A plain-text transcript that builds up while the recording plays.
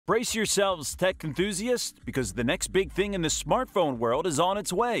Brace yourselves, tech enthusiasts, because the next big thing in the smartphone world is on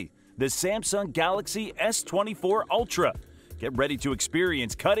its way, the Samsung Galaxy S24 Ultra. Get ready to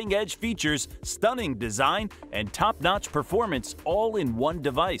experience cutting-edge features, stunning design, and top-notch performance all in one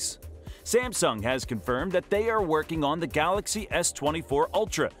device. Samsung has confirmed that they are working on the Galaxy S24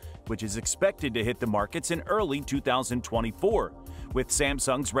 Ultra, which is expected to hit the markets in early 2024. With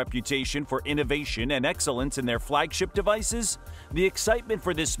Samsung's reputation for innovation and excellence in their flagship devices, the excitement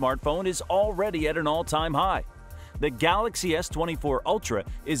for this smartphone is already at an all-time high. The Galaxy S24 Ultra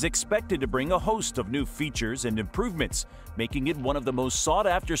is expected to bring a host of new features and improvements, making it one of the most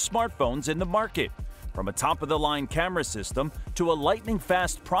sought-after smartphones in the market. From a top-of-the-line camera system to a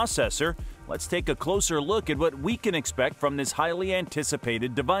lightning-fast processor, let's take a closer look at what we can expect from this highly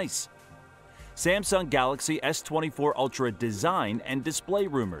anticipated device. Samsung Galaxy S24 Ultra design and display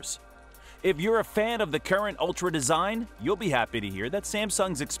rumors. If you're a fan of the current Ultra design, you'll be happy to hear that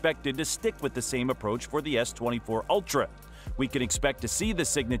Samsung's expected to stick with the same approach for the S24 Ultra. We can expect to see the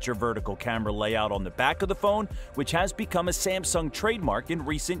signature vertical camera layout on the back of the phone, which has become a Samsung trademark in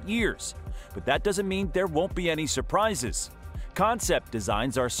recent years. But that doesn't mean there won't be any surprises. Concept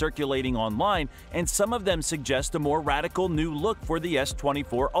designs are circulating online, and some of them suggest a more radical new look for the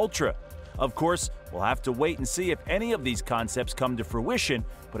S24 Ultra. Of course, we'll have to wait and see if any of these concepts come to fruition,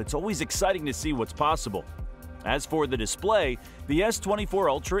 but it's always exciting to see what's possible. As for the display, the S24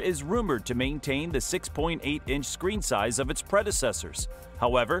 Ultra is rumored to maintain the 6.8-inch screen size of its predecessors.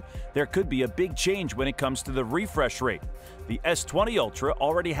 However, there could be a big change when it comes to the refresh rate. The S20 Ultra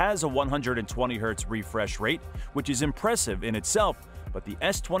already has a 120Hz refresh rate, which is impressive in itself, but the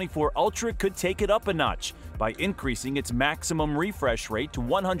S24 Ultra could take it up a notch by increasing its maximum refresh rate to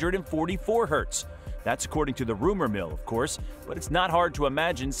 144 Hz. That's according to the rumor mill, of course, but it's not hard to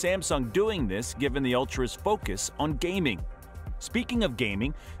imagine Samsung doing this given the Ultra's focus on gaming. Speaking of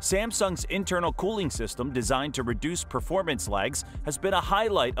gaming, Samsung's internal cooling system designed to reduce performance lags has been a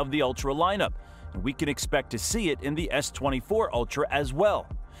highlight of the Ultra lineup, and we can expect to see it in the S24 Ultra as well.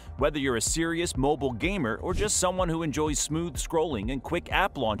 Whether you're a serious mobile gamer or just someone who enjoys smooth scrolling and quick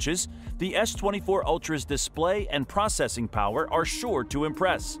app launches, the S24 Ultra's display and processing power are sure to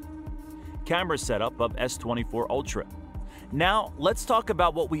impress. Camera setup of S24 Ultra. Now, let's talk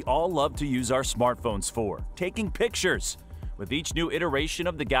about what we all love to use our smartphones for, taking pictures. With each new iteration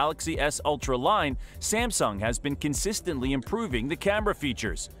of the Galaxy S Ultra line, Samsung has been consistently improving the camera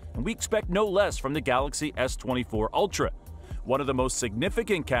features, and we expect no less from the Galaxy S24 Ultra. One of the most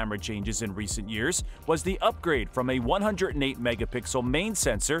significant camera changes in recent years was the upgrade from a 108-megapixel main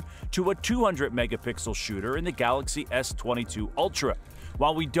sensor to a 200-megapixel shooter in the Galaxy S22 Ultra.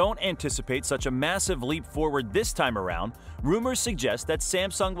 While we don't anticipate such a massive leap forward this time around, rumors suggest that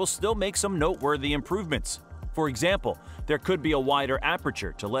Samsung will still make some noteworthy improvements. For example, there could be a wider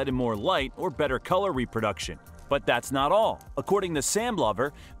aperture to let in more light or better color reproduction. But that's not all. According to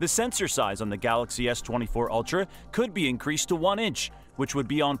SamLover, the sensor size on the Galaxy S24 Ultra could be increased to 1 inch, which would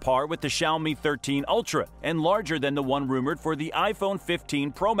be on par with the Xiaomi 13 Ultra and larger than the one rumored for the iPhone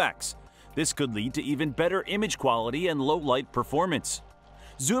 15 Pro Max. This could lead to even better image quality and low-light performance.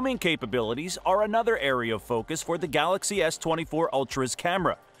 Zooming capabilities are another area of focus for the Galaxy S24 Ultra's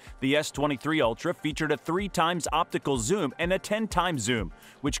camera. The S23 Ultra featured a 3x optical zoom and a 10x zoom,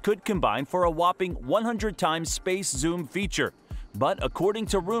 which could combine for a whopping 100x space zoom feature. But according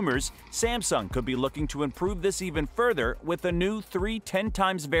to rumors, Samsung could be looking to improve this even further with a new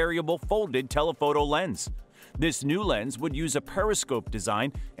 10x variable folded telephoto lens. This new lens would use a periscope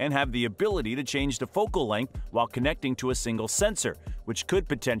design and have the ability to change the focal length while connecting to a single sensor, which could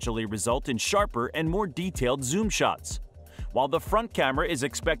potentially result in sharper and more detailed zoom shots. While the front camera is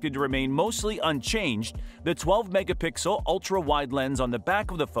expected to remain mostly unchanged, the 12-megapixel ultra-wide lens on the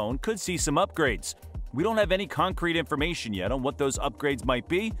back of the phone could see some upgrades. We don't have any concrete information yet on what those upgrades might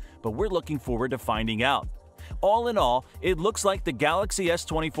be, but we're looking forward to finding out. All in all, it looks like the Galaxy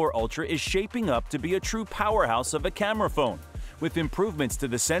S24 Ultra is shaping up to be a true powerhouse of a camera phone. With improvements to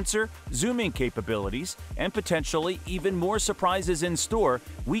the sensor, zooming capabilities, and potentially even more surprises in store,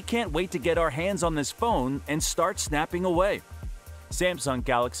 we can't wait to get our hands on this phone and start snapping away. Samsung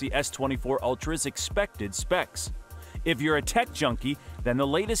Galaxy S24 Ultra's expected specs. If you're a tech junkie, then the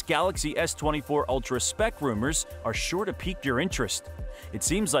latest Galaxy S24 Ultra spec rumors are sure to pique your interest. It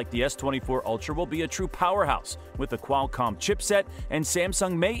seems like the S24 Ultra will be a true powerhouse with a Qualcomm chipset, and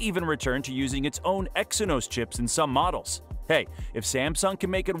Samsung may even return to using its own Exynos chips in some models. Hey, if Samsung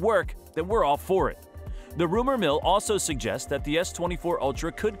can make it work, then we're all for it. The rumor mill also suggests that the S24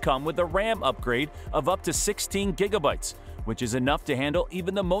 Ultra could come with a RAM upgrade of up to 16 GB, which is enough to handle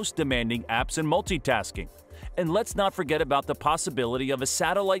even the most demanding apps and multitasking. And let's not forget about the possibility of a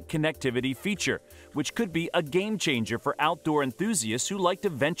satellite connectivity feature, which could be a game changer for outdoor enthusiasts who like to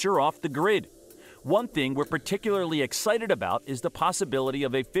venture off the grid. One thing we're particularly excited about is the possibility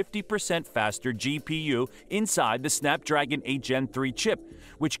of a 50% faster GPU inside the Snapdragon 8 Gen 3 chip,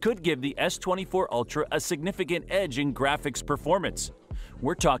 which could give the S24 Ultra a significant edge in graphics performance.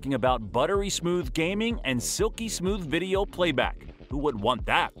 We're talking about buttery smooth gaming and silky smooth video playback. Who would want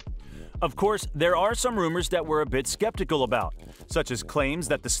that? Of course, there are some rumors that we're a bit skeptical about, such as claims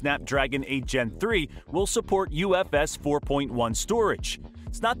that the Snapdragon 8 Gen 3 will support UFS 4.1 storage.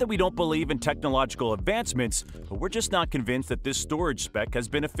 It's not that we don't believe in technological advancements, but we're just not convinced that this storage spec has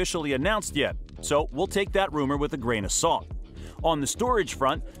been officially announced yet, so we'll take that rumor with a grain of salt. On the storage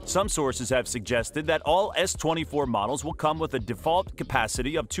front, some sources have suggested that all S24 models will come with a default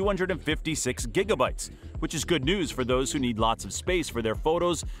capacity of 256 gigabytes, which is good news for those who need lots of space for their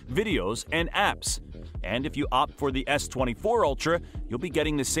photos, videos, and apps. And if you opt for the S24 Ultra, you'll be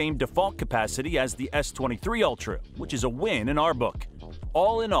getting the same default capacity as the S23 Ultra, which is a win in our book.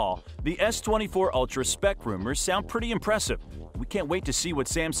 All in all, the S24 Ultra spec rumors sound pretty impressive. We can't wait to see what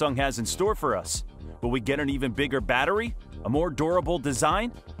Samsung has in store for us. Will we get an even bigger battery, a more durable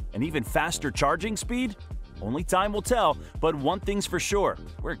design, an even faster charging speed? Only time will tell, but one thing's for sure,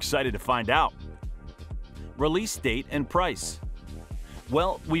 we're excited to find out. Release date and price.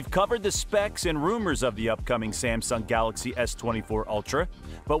 Well, we've covered the specs and rumors of the upcoming Samsung Galaxy S24 Ultra,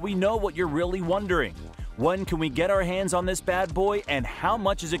 but we know what you're really wondering. When can we get our hands on this bad boy, and how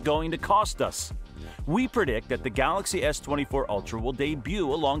much is it going to cost us? We predict that the Galaxy S24 Ultra will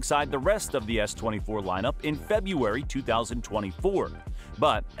debut alongside the rest of the S24 lineup in February 2024.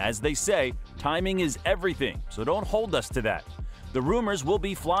 But, as they say, timing is everything, so don't hold us to that. The rumors will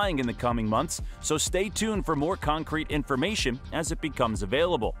be flying in the coming months, so stay tuned for more concrete information as it becomes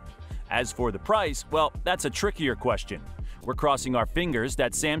available. As for the price, well, that's a trickier question. We're crossing our fingers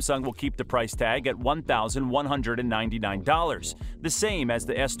that Samsung will keep the price tag at $1,199, the same as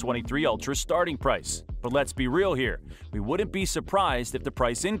the S23 Ultra starting price. But let's be real here, we wouldn't be surprised if the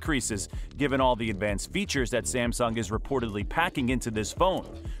price increases, given all the advanced features that Samsung is reportedly packing into this phone.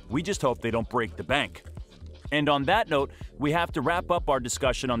 We just hope they don't break the bank. And on that note, we have to wrap up our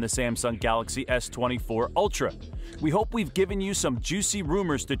discussion on the Samsung Galaxy S24 Ultra. We hope we've given you some juicy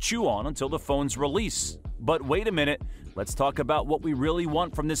rumors to chew on until the phone's release. But wait a minute, let's talk about what we really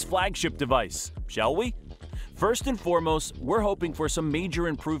want from this flagship device, shall we? First and foremost, we're hoping for some major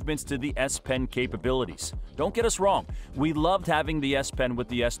improvements to the S Pen capabilities. Don't get us wrong, we loved having the S Pen with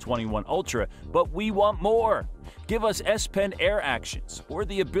the S21 Ultra, but we want more. Give us S Pen Air actions, or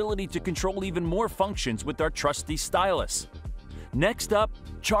the ability to control even more functions with our trusty stylus. Next up,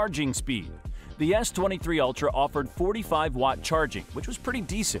 charging speed. The S23 Ultra offered 45-watt charging, which was pretty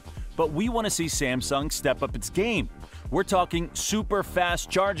decent, but we want to see Samsung step up its game. We're talking super fast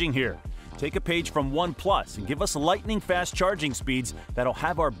charging here. Take a page from OnePlus and give us lightning-fast charging speeds that'll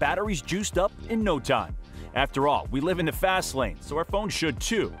have our batteries juiced up in no time. After all, we live in the fast lane, so our phones should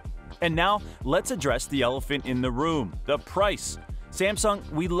too. And now, let's address the elephant in the room, the price. Samsung,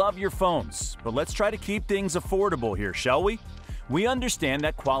 we love your phones, but let's try to keep things affordable here, shall we? We understand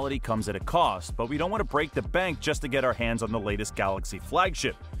that quality comes at a cost, but we don't want to break the bank just to get our hands on the latest Galaxy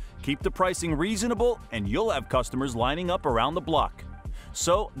flagship. Keep the pricing reasonable, and you'll have customers lining up around the block.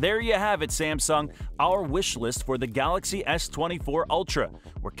 So there you have it, Samsung, our wish list for the Galaxy S24 Ultra.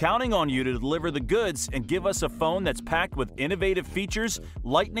 We're counting on you to deliver the goods and give us a phone that's packed with innovative features,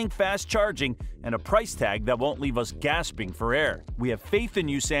 lightning-fast charging, and a price tag that won't leave us gasping for air. We have faith in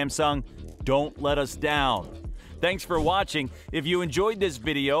you, Samsung. Don't let us down. Thanks for watching. If you enjoyed this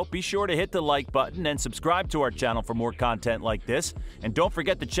video, be sure to hit the like button and subscribe to our channel for more content like this. And don't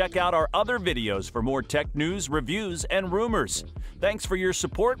forget to check out our other videos for more tech news, reviews, and rumors. Thanks for your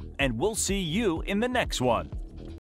support, and we'll see you in the next one.